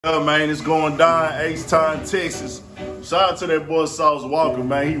Yeah, man, it's going down, H-Town, Texas. Shout out to that boy Sauce Walker,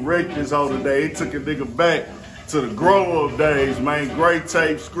 man. He wrecked this whole today. He took a nigga back to the grow-up days, man. Great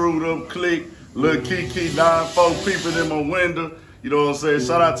tape, Screwed Up Click, Lil KeKe, 9-4, Peepin In My Window. You know what I'm saying?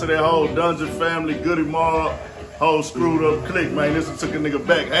 Shout out to that whole Dungeon family, Goodie Mob, whole Screwed Up Click, man. This one took a nigga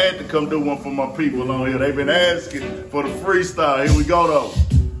back. I had to come do one for my people on here. They been asking for the freestyle. Here we go, though.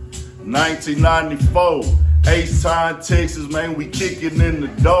 1994. H-Town, Texas, man, we kicking in the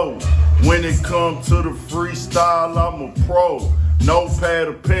door. When it comes to the freestyle, I'm a pro. No pad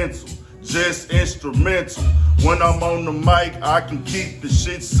or pencil, just instrumental. When I'm on the mic, I can keep the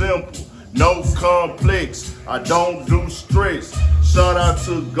shit simple. No complex, I don't do stress. Shout out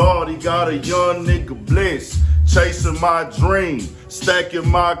to God, he got a young nigga blessed. Chasing my dream, stacking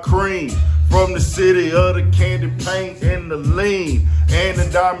my cream. From the city of the candy paint and the lean, and the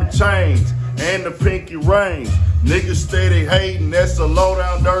diamond chains, and the pinky rings. Niggas steady hating, that's a low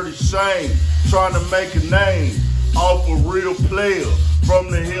down dirty shame. Trying to make a name off a real player from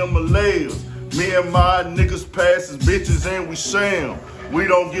the Himalayas. Me and my niggas passes bitches and we sham. We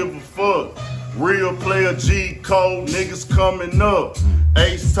don't give a fuck. Real player G code, niggas coming up.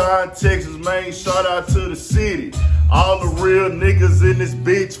 H-Town, Texas, man, shout out to the city. All the real niggas in this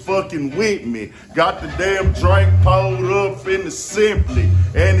bitch fucking with me. Got the damn drink pulled up in the Simply,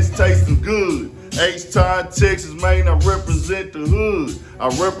 and it's tasting good. H-Town, Texas, man, I represent the hood. I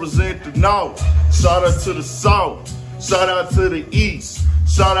represent the north. Shout out to the south. Shout out to the east.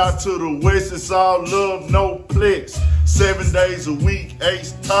 Shout out to the west. It's all love, no plex. 7 days a week,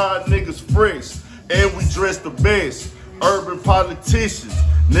 H-Town niggas fresh. And we dress the best. Urban politicians.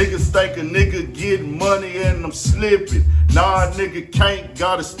 Niggas think a nigga getting money and I'm slipping. Nah, a nigga can't,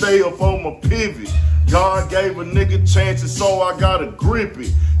 gotta stay up on my pivot. God gave a nigga chances, so I gotta grip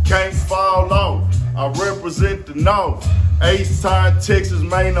it. Can't fall off, I represent the north. H-Town, Texas,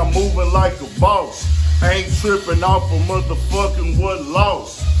 man, I'm moving like a boss. Ain't tripping off a motherfucking what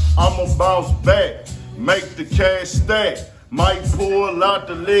lost. I'ma bounce back, make the cash stack. Might pull out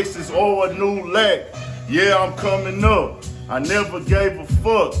the Lexus or a new lack. Yeah, I'm coming up. I never gave a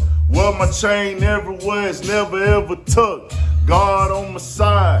fuck. Wear my chain everywhere, it's never ever tucked. God on my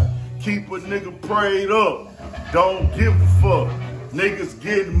side, keep a nigga prayed up. Don't give a fuck. Niggas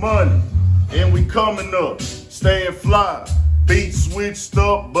getting money, and we coming up. Staying fly. Beat switched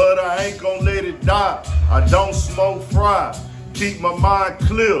up, but I ain't gon' let it die. I don't smoke fry. Keep my mind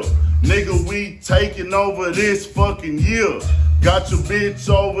clear. Nigga, we taking over this fucking year. Got your bitch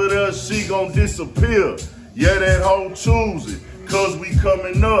over there, she gon' disappear. Yeah, that hoe choosing, cause we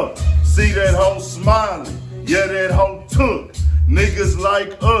coming up. See that hoe smiling, yeah, that hoe took. Niggas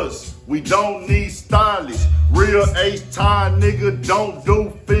like us, we don't need stylists. Real H-Town nigga don't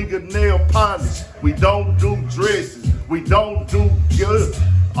do fingernail polish. We don't do dresses, we don't do good.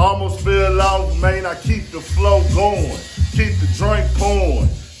 Almost fell off, man, I keep the flow going. Keep the drink pouring.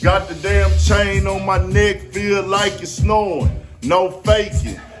 Got the damn chain on my neck, feel like it's snoring. No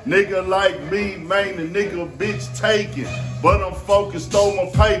faking. Nigga like me, man, the nigga bitch taking. But I'm focused on my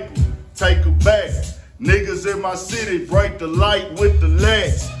paper, take it back. Niggas in my city break the light with the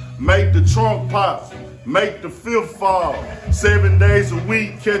latch. Make the trunk pop, make the fifth fall. 7 days a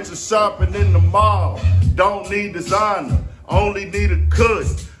week, catch a shopping in the mall. Don't need designer, only need a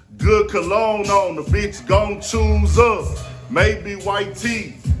cut. Good cologne on, the bitch gon' choose up. Maybe white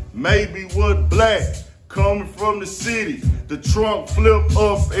teeth, maybe what black. Coming from the city, the trunk flip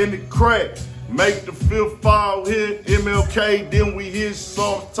up and it crack. Make the fifth file hit MLK, then we hit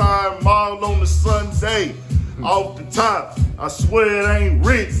sometime all on the Sunday. Off the top, I swear it ain't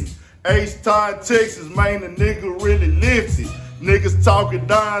written. H-Town, Texas, man, the nigga really lifted. Niggas talking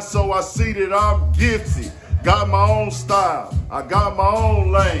down, so I see that I'm gifted. Got my own style, I got my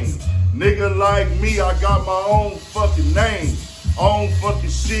own lane. Nigga like me, I got my own fucking name. On fucking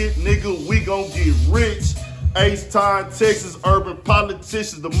shit, nigga, we gon' get rich. H-Town, Texas, urban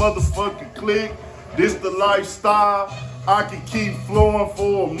politicians, the motherfucking clique. This the lifestyle. I can keep flowing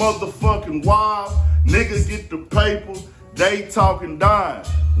for a motherfucking while. Nigga get the paper, they talking dime.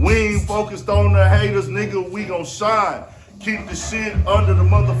 We ain't focused on the haters, nigga, we gon' shine. Keep the shit under the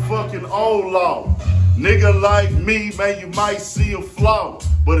motherfucking old law. Nigga like me, man, you might see a flaw,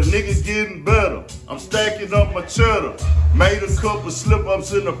 but a nigga getting better. I'm stacking up my cheddar. Made a couple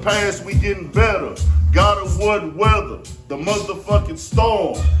slip-ups in the past, we getting better. Got a what weather, the motherfucking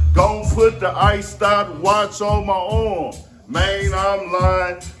storm. Gon' put the iced out watch on my arm. Man, I'm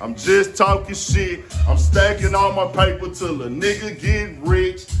lying, I'm just talking shit. I'm stacking all my paper till a nigga get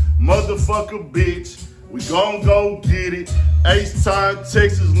rich. Motherfucker bitch, we gon' go get it. H-Town,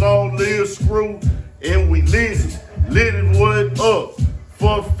 Texas, long live Screw. And we lit it what up.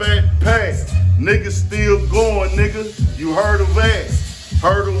 for Fat Pat. Niggas still going, nigga. You heard of that?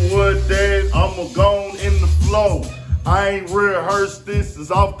 Heard of what, Dad? I'ma gone in the flow. I ain't rehearsed this, is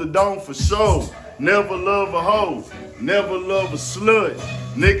off the dome for sure. Never love a hoe, never love a slut.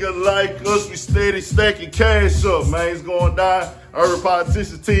 Nigga like us, we steady stacking cash up, man. It's going down. Urban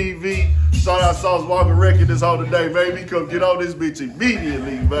Politician TV. Shout out Sauce Walker Record this whole today, baby. Come get on this bitch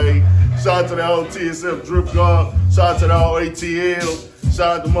immediately, man. Shout out to the whole TSF Drip Guard. Shout out to the whole ATL.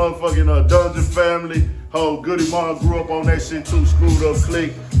 Shout out to motherfucking Dungeon family. Whole Goodie Mob grew up on that shit too. Screwed Up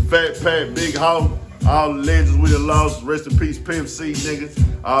Click, Fat Pat, Big Ho. All the legends we done lost. Rest in peace, Pimp C, niggas.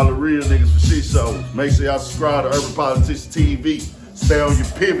 All the real niggas for shit shows. Make sure y'all subscribe to Urban Politician TV. Stay on your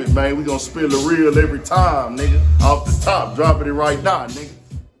pivot, man. We gonna spill the real every time, nigga. Off the top, dropping it right now, nigga.